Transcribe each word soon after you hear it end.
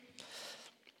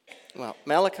Well,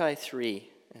 Malachi 3,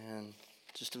 and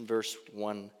just in verse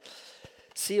 1.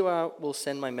 See, I will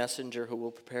send my messenger who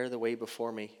will prepare the way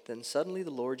before me. Then suddenly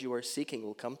the Lord you are seeking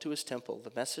will come to his temple.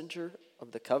 The messenger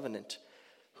of the covenant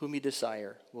whom you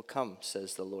desire will come,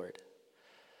 says the Lord.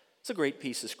 It's a great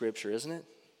piece of scripture, isn't it?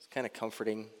 It's kind of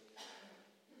comforting,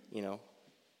 you know.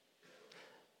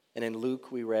 And in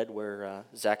Luke we read where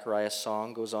Zechariah's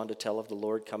song goes on to tell of the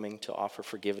Lord coming to offer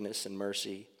forgiveness and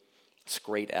mercy. It's a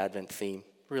great Advent theme.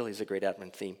 Really is a great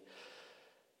Advent theme.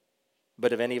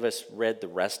 But have any of us read the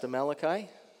rest of Malachi?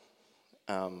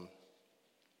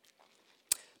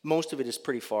 Most of it is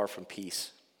pretty far from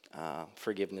peace,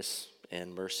 forgiveness,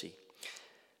 and mercy.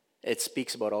 It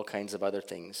speaks about all kinds of other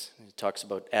things. It talks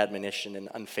about admonition and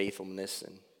unfaithfulness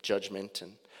and judgment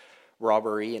and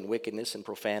robbery and wickedness and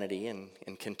profanity and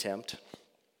contempt.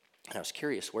 And I was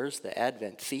curious, where's the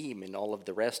Advent theme in all of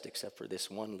the rest except for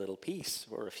this one little piece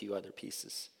or a few other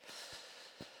pieces?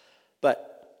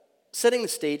 But setting the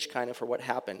stage kind of for what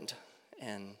happened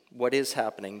and what is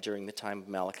happening during the time of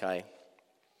Malachi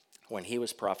when he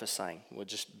was prophesying. We'll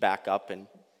just back up, and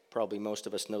probably most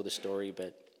of us know the story,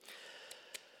 but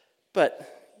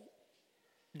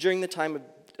during the time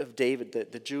of David,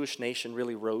 the Jewish nation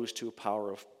really rose to a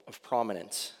power of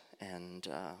prominence and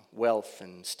wealth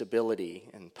and stability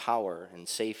and power and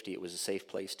safety. It was a safe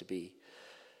place to be.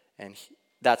 And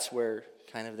that's where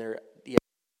kind of the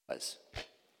was.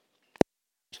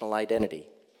 National identity.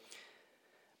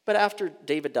 But after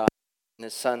David died and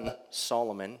his son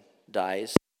Solomon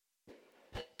dies,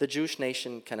 the Jewish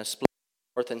nation kind of split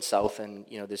north and south, and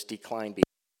this decline began.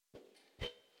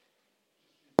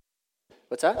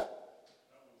 What's that?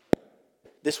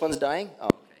 This one's dying? Oh,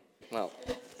 okay. Well,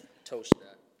 toast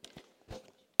that. Kill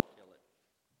it.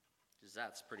 Because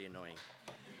that's pretty annoying.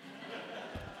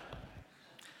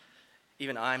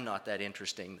 Even I'm not that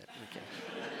interesting that we can.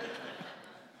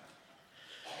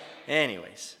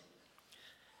 Anyways.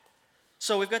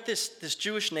 So we've got this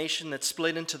Jewish nation that's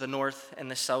split into the north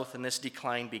and the south, and this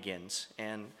decline begins.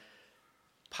 And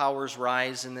powers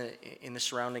rise in the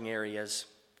surrounding areas.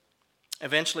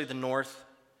 Eventually the north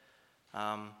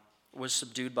was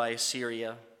subdued by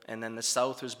Assyria, and then the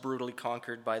south was brutally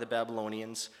conquered by the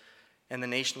Babylonians, and the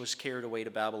nation was carried away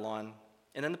to Babylon.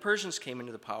 And then the Persians came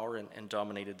into the power and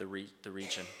dominated the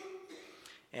region.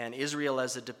 And Israel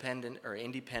as a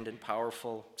independent,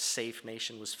 powerful, safe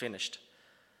nation was finished.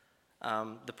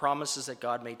 The promises that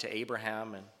God made to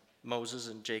Abraham and Moses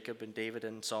and Jacob and David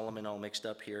and Solomon all mixed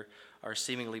up here are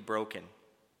seemingly broken.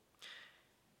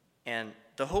 And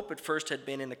the hope at first had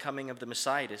been in the coming of the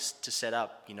Messiah to set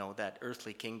up, that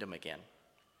earthly kingdom again.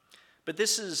 But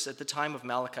this is, at the time of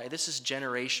Malachi, this is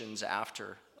generations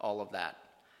after all of that,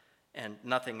 and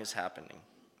nothing is happening.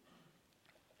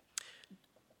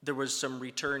 There was some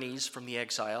returnees from the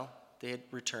exile. They had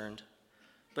returned,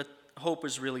 but hope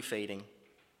was really fading.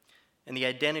 And the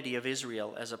identity of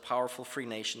Israel as a powerful free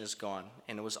nation is gone,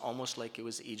 and it was almost like it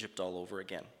was Egypt all over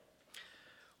again.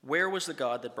 Where was the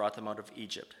God that brought them out of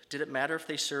Egypt? Did it matter if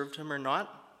they served him or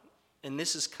not? And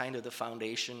this is kind of the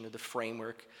foundation or the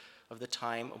framework of the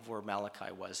time of where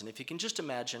Malachi was. And if you can just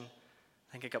imagine,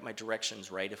 I think I got my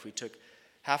directions right. If we took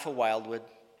half of Wildwood,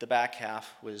 the back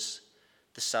half was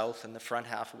the south, and the front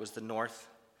half was the north,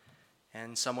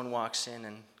 and someone walks in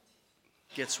and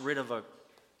gets rid of a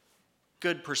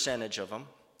good percentage of them,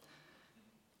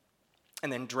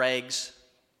 and then drags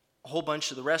a whole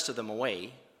bunch of the rest of them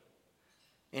away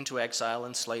into exile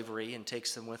and slavery and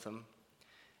takes them with him.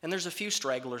 And there's a few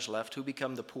stragglers left who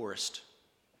become the poorest.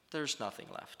 There's nothing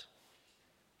left.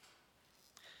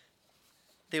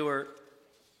 They were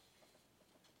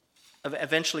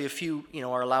eventually a few,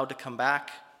 are allowed to come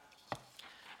back.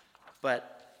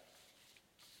 But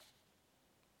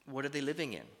what are they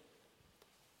living in?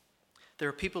 There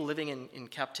are people living in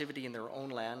captivity in their own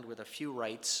land with a few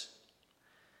rights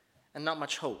and not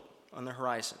much hope on the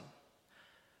horizon.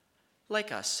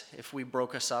 Like us, if we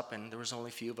broke us up and there was only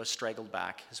a few of us straggled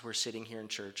back as we're sitting here in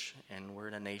church and we're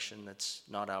in a nation that's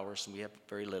not ours and we have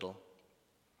very little.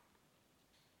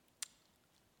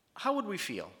 How would we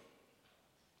feel?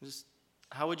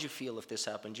 How would you feel if this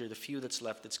happened? You're the few that's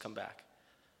left that's come back.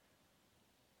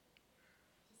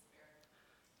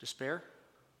 Despair?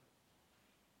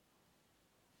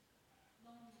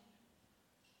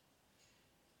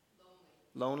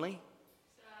 Lonely?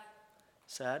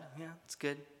 Sad? Yeah, it's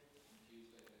good.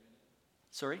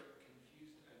 Sorry?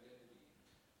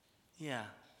 Yeah,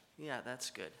 that's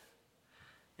good.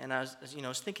 And I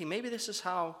was thinking maybe this is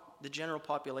how the general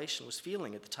population was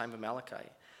feeling at the time of Malachi.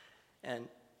 And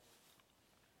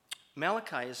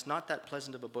Malachi is not that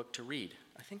pleasant of a book to read.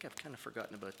 I think I've kind of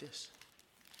forgotten about this.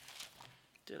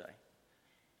 Did I?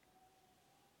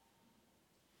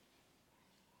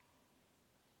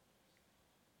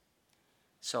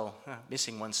 So,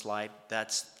 missing one slide,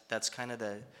 that's kind of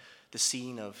the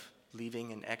scene of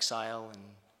leaving in exile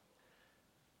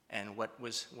and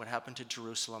what happened to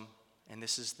Jerusalem. And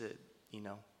this is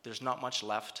there's not much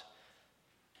left,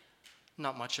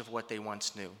 not much of what they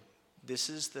once knew. This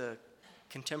is the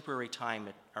contemporary time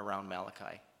around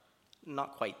Malachi.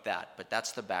 Not quite that, but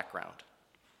that's the background.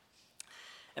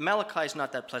 And Malachi is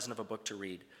not that pleasant of a book to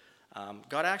read.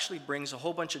 God actually brings a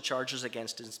whole bunch of charges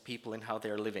against his people in how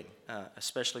they're living,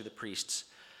 especially the priests.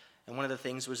 And one of the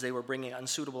things was they were bringing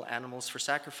unsuitable animals for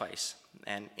sacrifice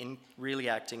and in really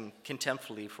acting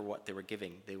contemptfully for what they were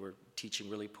giving. They were teaching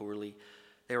really poorly.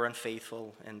 They were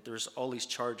unfaithful, and there's all these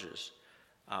charges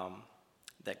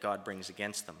that God brings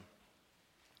against them.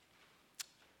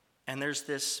 And there's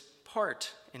this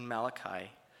part in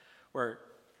Malachi where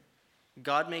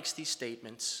God makes these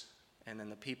statements, and then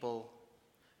the people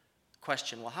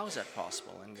question, well, how is that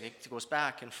possible? And it goes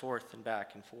back and forth and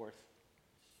back and forth.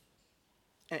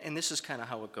 And this is kind of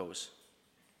how it goes.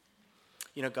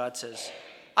 God says,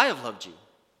 I have loved you.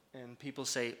 And people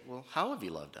say, well, how have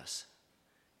you loved us?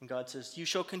 And God says, you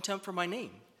show contempt for my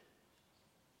name.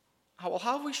 How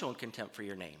have we shown contempt for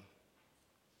your name?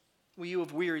 Well, you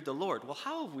have wearied the Lord. Well,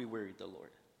 how have we wearied the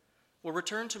Lord? Well,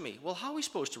 return to me. Well, how are we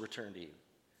supposed to return to you?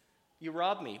 You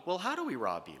rob me. Well, how do we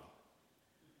rob you?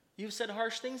 You've said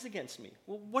harsh things against me.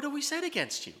 Well, what have we said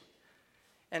against you?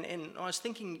 And I was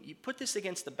thinking, you put this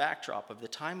against the backdrop of the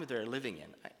time that they're living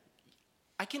in.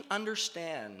 I can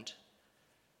understand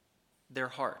their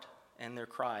heart and their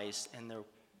cries and their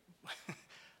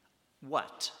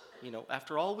what?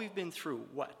 After all we've been through,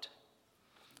 what?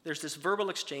 There's this verbal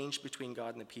exchange between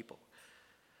God and the people.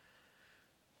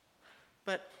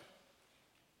 But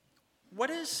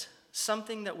what is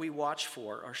something that we watch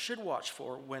for or should watch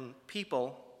for when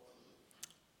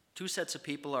two sets of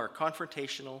people are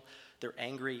confrontational, they're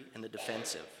angry, and they're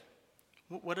defensive?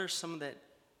 What are some of the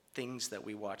things that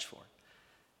we watch for?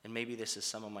 And maybe this is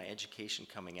some of my education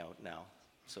coming out now,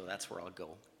 so that's where I'll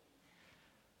go.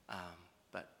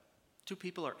 But two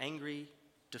people are angry,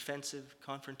 defensive,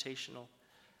 confrontational.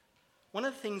 One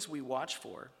of the things we watch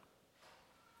for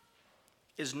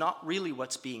is not really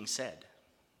what's being said.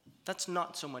 That's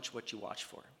not so much what you watch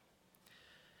for.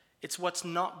 It's what's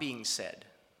not being said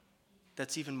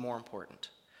that's even more important.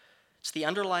 It's the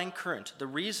underlying current, the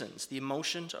reasons, the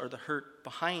emotions, or the hurt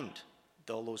behind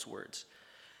all those words.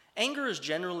 Anger is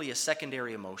generally a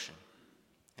secondary emotion.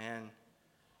 And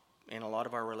in a lot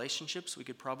of our relationships, we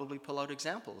could probably pull out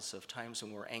examples of times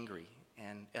when we're angry.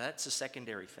 And that's a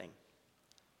secondary thing.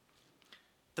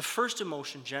 The first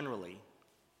emotion generally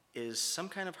is some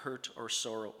kind of hurt or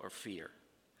sorrow or fear.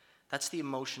 That's the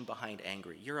emotion behind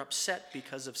anger. You're upset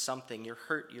because of something, you're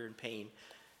hurt, you're in pain,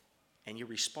 and you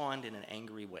respond in an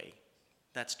angry way.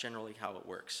 That's generally how it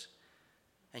works.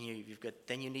 And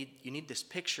you need this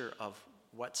picture of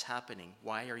what's happening.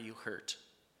 Why are you hurt?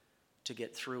 To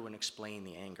get through and explain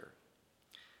the anger.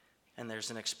 And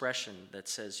there's an expression that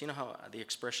says, you know how the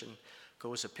expression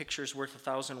goes, a picture's worth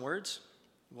 1,000 words?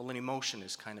 Well, an emotion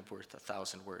is kind of worth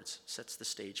 1,000 words. Sets the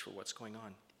stage for what's going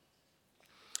on.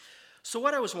 So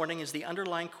what I was wondering is the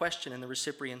underlying question in the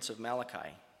recipients of Malachi,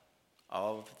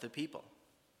 of the people.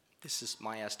 This is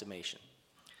my estimation.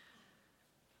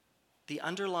 The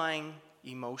underlying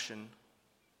emotion,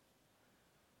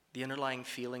 the underlying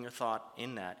feeling or thought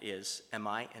in that is, am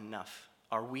I enough?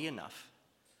 Are we enough?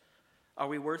 Are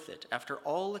we worth it? After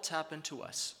all that's happened to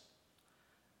us,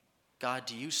 God,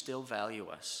 do you still value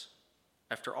us?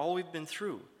 After all we've been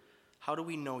through, how do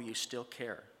we know you still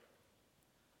care?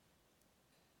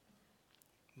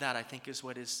 That, I think, is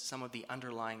what is some of the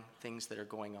underlying things that are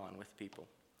going on with people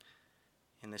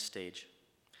in this stage.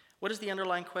 What is the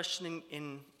underlying question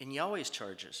in Yahweh's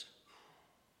charges?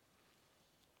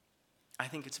 I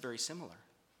think it's very similar.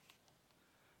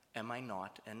 Am I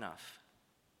not enough?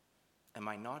 Am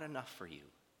I not enough for you?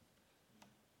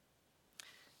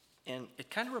 And it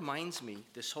kind of reminds me,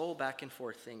 this whole back and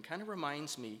forth thing kind of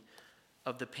reminds me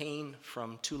of the pain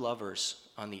from two lovers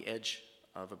on the edge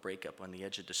of a breakup, on the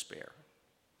edge of despair.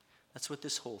 That's what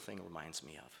this whole thing reminds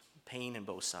me of. Pain in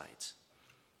both sides.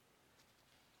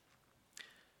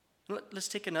 Let's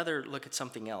take another look at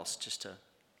something else.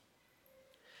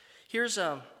 Here's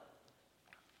an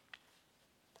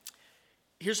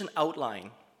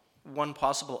outline, one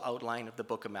possible outline of the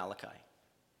book of Malachi.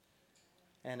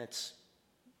 And it's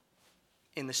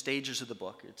in the stages of the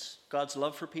book. It's God's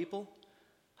love for people,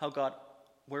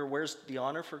 where's the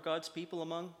honor for God's people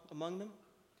among them?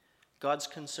 God's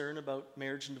concern about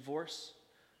marriage and divorce,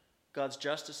 God's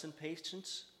justice and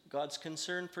patience, God's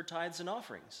concern for tithes and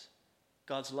offerings,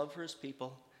 God's love for his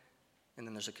people, and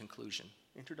then there's a conclusion.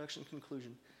 Introduction,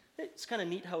 conclusion. It's kind of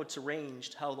neat how it's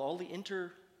arranged, how all the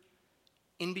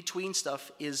in-between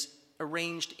stuff is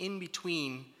arranged in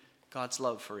between God's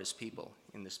love for his people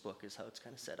in this book, is how it's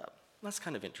kind of set up. That's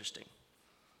kind of interesting.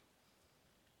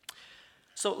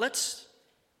 So let's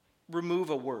remove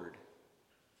a word.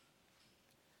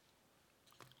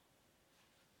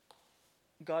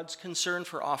 God's concern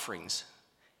for offerings.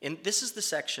 And this is the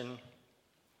section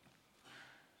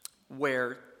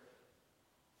where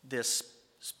this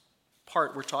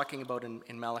part we're talking about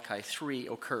in Malachi 3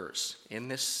 occurs, in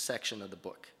this section of the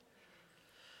book.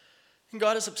 And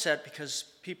God is upset because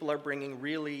people are bringing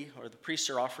or the priests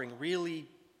are offering really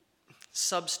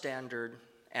substandard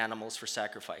animals for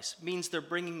sacrifice. It means they're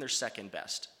bringing their second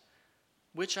best,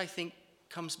 which I think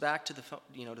comes back to the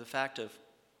fact of,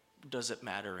 does it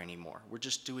matter anymore? We're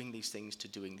just doing these things to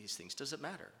doing these things. Does it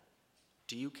matter?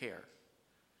 Do you care?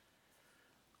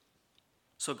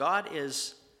 So God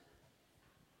is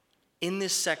in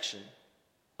this section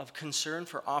of concern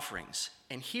for offerings.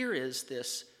 And here is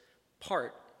this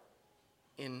part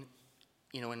in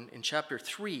chapter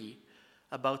 3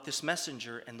 about this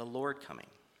messenger and the Lord coming.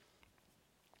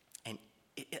 And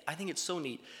I think it's so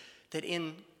neat that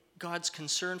in God's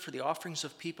concern for the offerings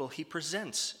of people, he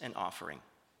presents an offering.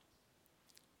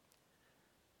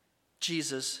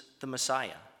 Jesus, the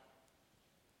Messiah.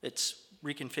 It's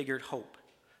reconfigured hope.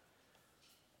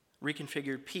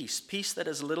 Reconfigured peace that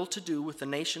has little to do with the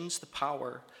nations, the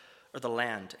power, or the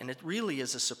land. And it really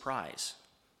is a surprise.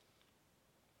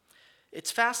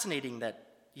 It's fascinating that,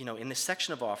 in this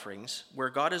section of offerings, where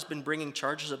God has been bringing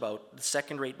charges about the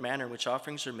second-rate manner in which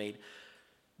offerings are made,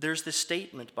 there's this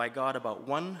statement by God about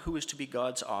one who is to be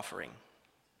God's offering,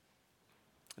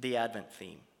 the Advent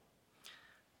theme.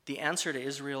 The answer to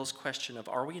Israel's question of,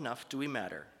 are we enough? Do we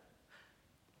matter?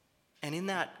 And in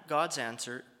that, God's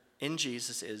answer in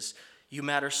Jesus is, you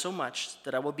matter so much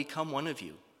that I will become one of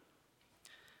you,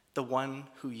 the one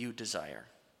who you desire.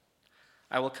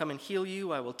 I will come and heal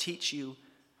you, I will teach you,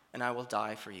 and I will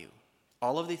die for you.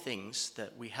 All of the things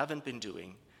that we haven't been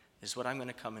doing is what I'm going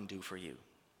to come and do for you.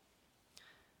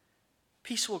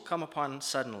 Peace will come upon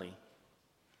suddenly,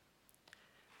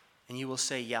 and you will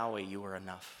say, Yahweh, you are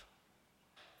enough.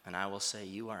 And I will say,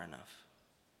 you are enough.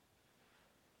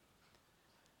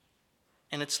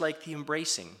 And it's like the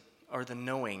embracing or the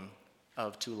knowing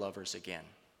of two lovers again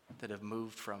that have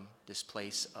moved from this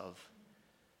place of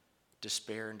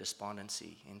despair and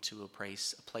despondency into a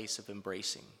place of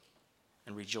embracing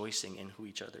and rejoicing in who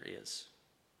each other is.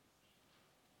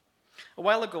 A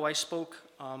while ago, I spoke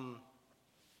on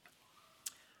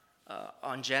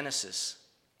Genesis,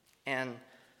 and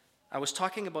I was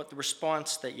talking about the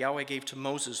response that Yahweh gave to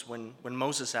Moses when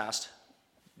Moses asked,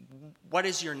 what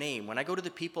is your name? When I go to the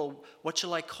people, what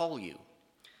shall I call you?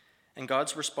 And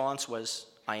God's response was,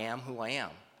 I am who I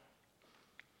am.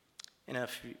 And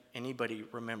if anybody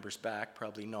remembers back,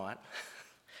 probably not.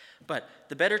 But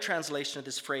the better translation of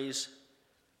this phrase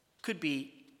could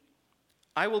be,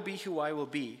 I will be who I will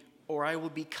be, or I will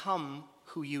become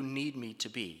who you need me to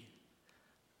be.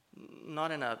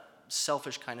 Not in a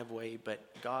selfish kind of way, but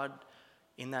God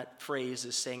in that phrase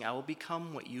is saying, I will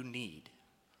become what you need.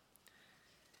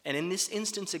 And in this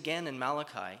instance again in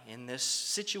Malachi, in this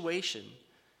situation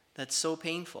that's so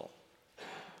painful,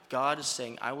 God is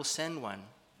saying, I will send one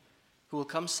who will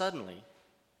come suddenly,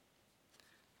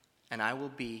 and I will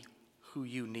be who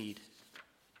you need.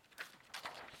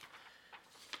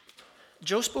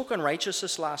 Joe spoke on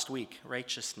righteousness last week,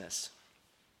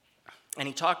 and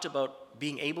he talked about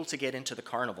being able to get into the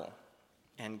carnival,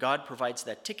 and God provides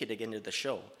that ticket to get into the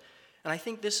show. And I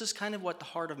think this is kind of what the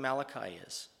heart of Malachi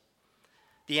is.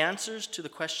 The answers to the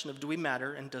question of do we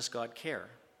matter and does God care?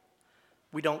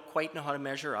 We don't quite know how to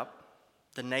measure up.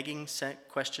 The nagging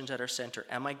questions at our center,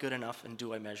 am I good enough and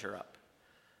do I measure up?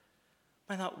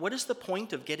 I thought, what is the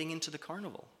point of getting into the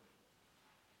carnival?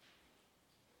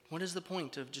 What is the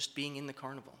point of just being in the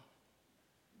carnival?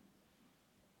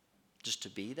 Just to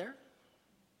be there?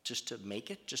 Just to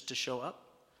make it? Just to show up?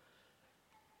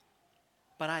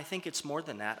 But I think it's more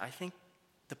than that. I think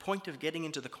the point of getting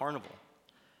into the carnival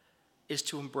is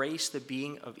to embrace the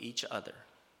being of each other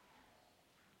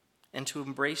and to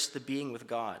embrace the being with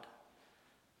God,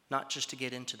 not just to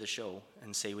get into the show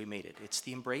and say we made it. It's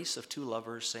the embrace of two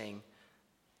lovers saying,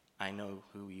 I know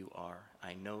who you are,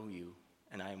 I know you,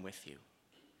 and I am with you.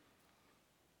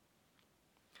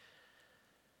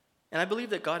 And I believe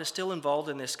that God is still involved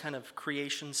in this kind of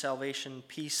creation, salvation,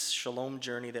 peace, shalom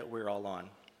journey that we're all on.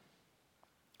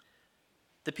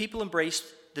 The people embraced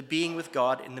the being with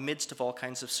God in the midst of all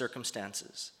kinds of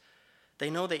circumstances. They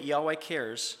know that Yahweh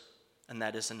cares, and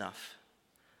that is enough.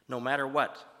 No matter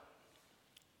what,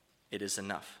 it is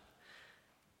enough.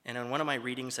 And in one of my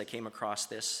readings, I came across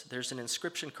this. There's an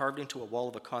inscription carved into a wall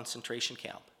of a concentration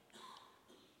camp.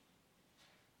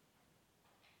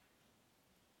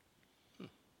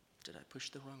 Did I push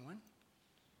the wrong one?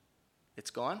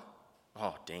 It's gone?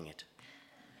 Oh, dang it.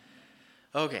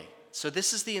 Okay, so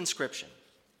this is the inscription.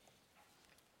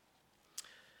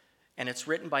 And it's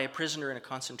written by a prisoner in a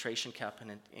concentration camp,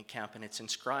 and it's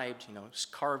inscribed, it's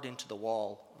carved into the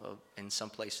wall in some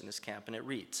place in this camp, and it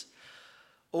reads,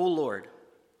 "O Lord,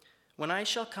 when I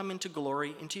shall come into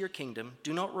glory into your kingdom,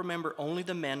 do not remember only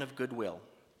the men of goodwill.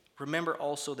 Remember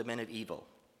also the men of evil.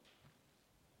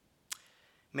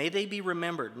 May they be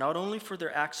remembered not only for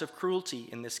their acts of cruelty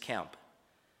in this camp,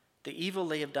 the evil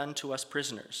they have done to us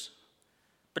prisoners,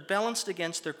 but balanced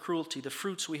against their cruelty the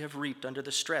fruits we have reaped under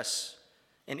the stress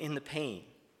and in the pain,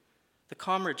 the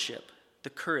comradeship, the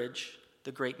courage,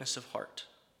 the greatness of heart,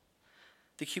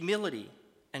 the humility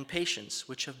and patience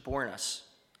which have borne us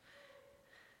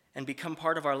and become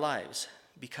part of our lives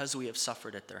because we have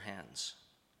suffered at their hands.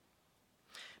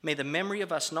 May the memory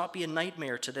of us not be a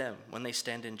nightmare to them when they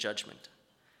stand in judgment.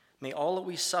 May all that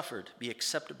we suffered be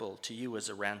acceptable to you as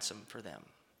a ransom for them."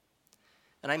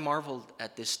 And I marveled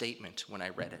at this statement when I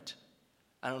read it.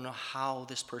 I don't know how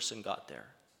this person got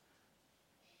there.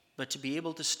 But to be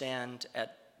able to stand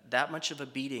at that much of a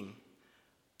beating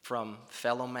from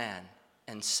fellow man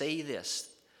and say this,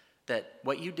 that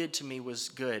what you did to me was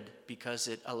good because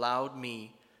it allowed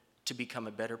me to become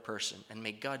a better person, and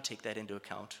may God take that into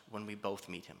account when we both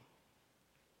meet him.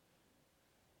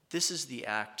 This is the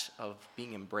act of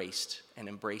being embraced and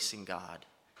embracing God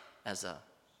as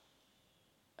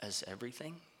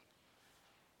everything.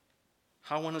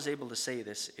 How one is able to say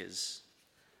this is,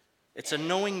 it's a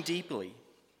knowing deeply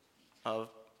of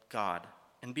God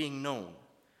and being known.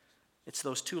 It's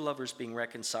those two lovers being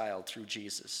reconciled through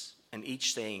Jesus, and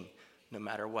each saying, no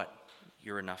matter what,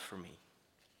 you're enough for me.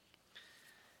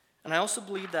 And I also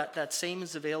believe that that same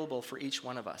is available for each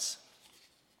one of us.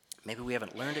 Maybe we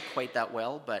haven't learned it quite that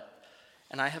well,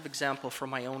 and I have example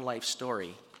from my own life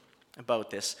story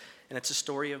about this, and it's a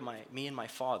story of me and my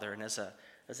father. And as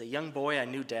a young boy, I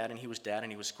knew Dad, and he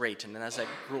was great. And then as I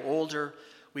grew older,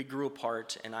 we grew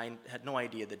apart, and I had no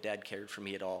idea that Dad cared for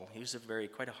me at all. He was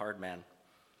quite a hard man.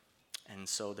 And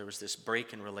so there was this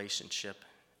break in relationship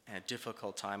and a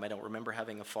difficult time. I don't remember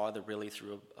having a father really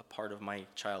through a part of my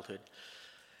childhood.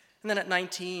 And then at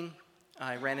 19,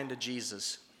 I ran into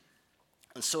Jesus,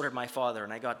 and so did my father,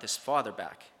 and I got this father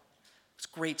back. It's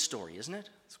a great story, isn't it?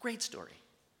 It's a great story.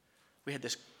 We had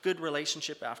this good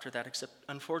relationship after that, except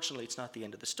unfortunately it's not the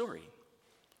end of the story.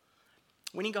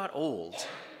 When he got old,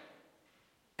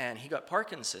 and he got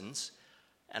Parkinson's,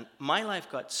 and my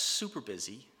life got super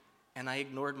busy, and I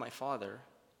ignored my father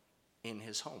in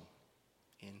his home.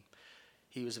 And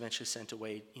he was eventually sent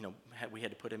away. We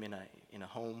had to put him in a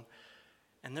home,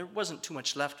 and there wasn't too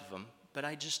much left of him, but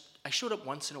I showed up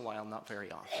once in a while, not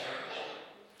very often.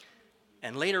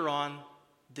 And later on,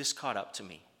 this caught up to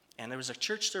me. And there was a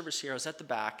church service here. I was at the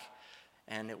back,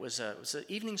 and it was an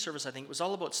evening service, I think. It was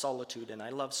all about solitude, and I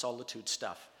love solitude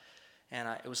stuff. And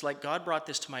it was like God brought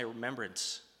this to my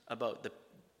remembrance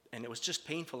and it was just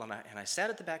painful. And I sat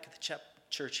at the back of the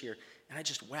church here, and I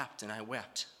just wept, and I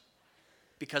wept.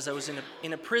 Because I was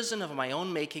in a prison of my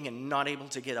own making and not able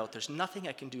to get out. There's nothing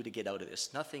I can do to get out of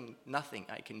this. Nothing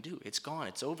I can do. It's gone.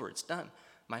 It's over. It's done.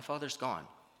 My father's gone.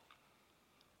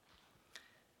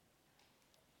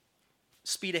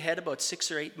 Speed ahead about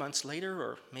 6 or 8 months later,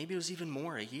 or maybe it was even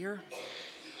more, a year.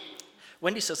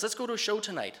 Wendy says, "Let's go to a show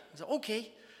tonight." I said,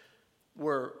 "Okay."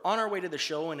 We're on our way to the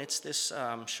show, and it's this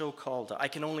show called I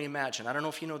Can Only Imagine. I don't know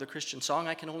if you know the Christian song,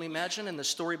 I Can Only Imagine, and the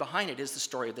story behind it is the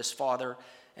story of this father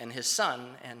and his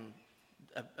son, and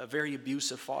a very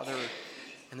abusive father,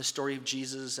 and the story of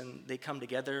Jesus, and they come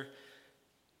together.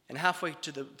 And halfway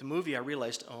to the movie, I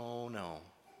realized, oh no,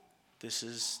 this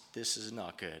is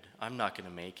not good. I'm not going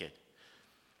to make it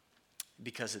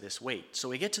because of this weight. So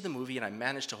we get to the movie, and I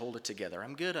managed to hold it together.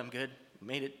 I'm good.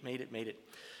 Made it.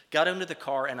 Got into the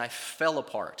car, and I fell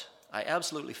apart. I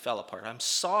absolutely fell apart. I'm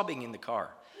sobbing in the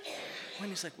car.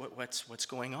 Wendy's like, what's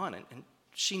going on? And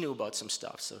she knew about some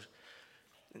stuff, so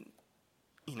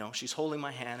she's holding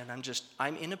my hand, and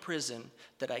I'm in a prison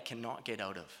that I cannot get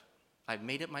out of. I've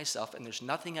made it myself, and there's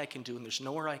nothing I can do, and there's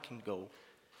nowhere I can go.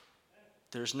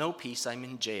 There's no peace. I'm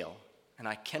in jail, and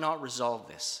I cannot resolve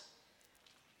this.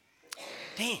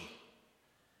 Dang.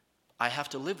 I have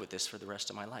to live with this for the rest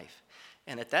of my life.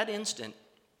 And at that instant,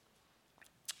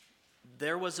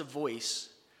 there was a voice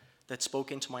that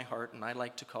spoke into my heart, and I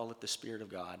like to call it the Spirit of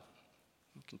God.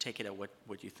 You can take it at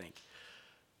what you think.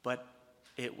 But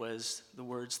it was the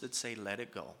words that say, let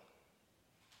it go.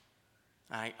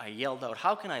 I yelled out,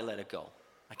 how can I let it go?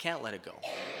 I can't let it go.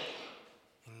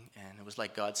 And it was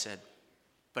like God said,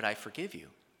 but I forgive you.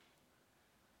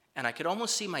 And I could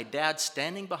almost see my dad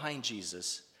standing behind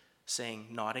Jesus,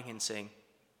 nodding and saying,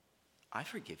 I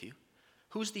forgive you.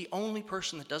 Who's the only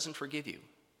person that doesn't forgive you?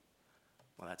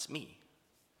 Well, that's me.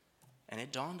 And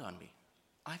it dawned on me,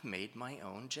 I've made my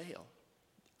own jail.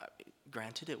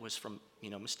 Granted, it was from,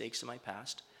 mistakes in my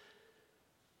past.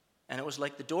 And it was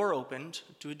like the door opened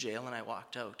to a jail and I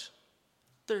walked out.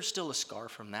 There's still a scar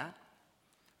from that.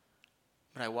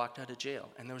 But I walked out of jail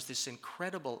and there was this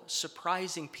incredible,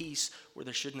 surprising peace where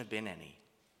there shouldn't have been any.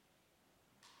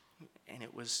 And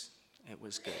it was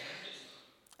good.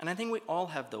 And I think we all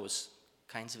have those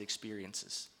kinds of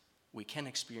experiences. We can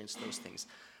experience those things.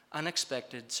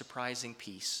 Unexpected, surprising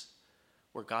peace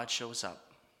where God shows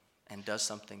up and does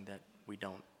something that we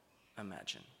don't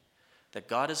imagine. That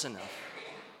God is enough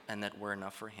and that we're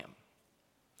enough for him.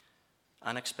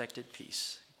 Unexpected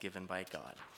peace given by God.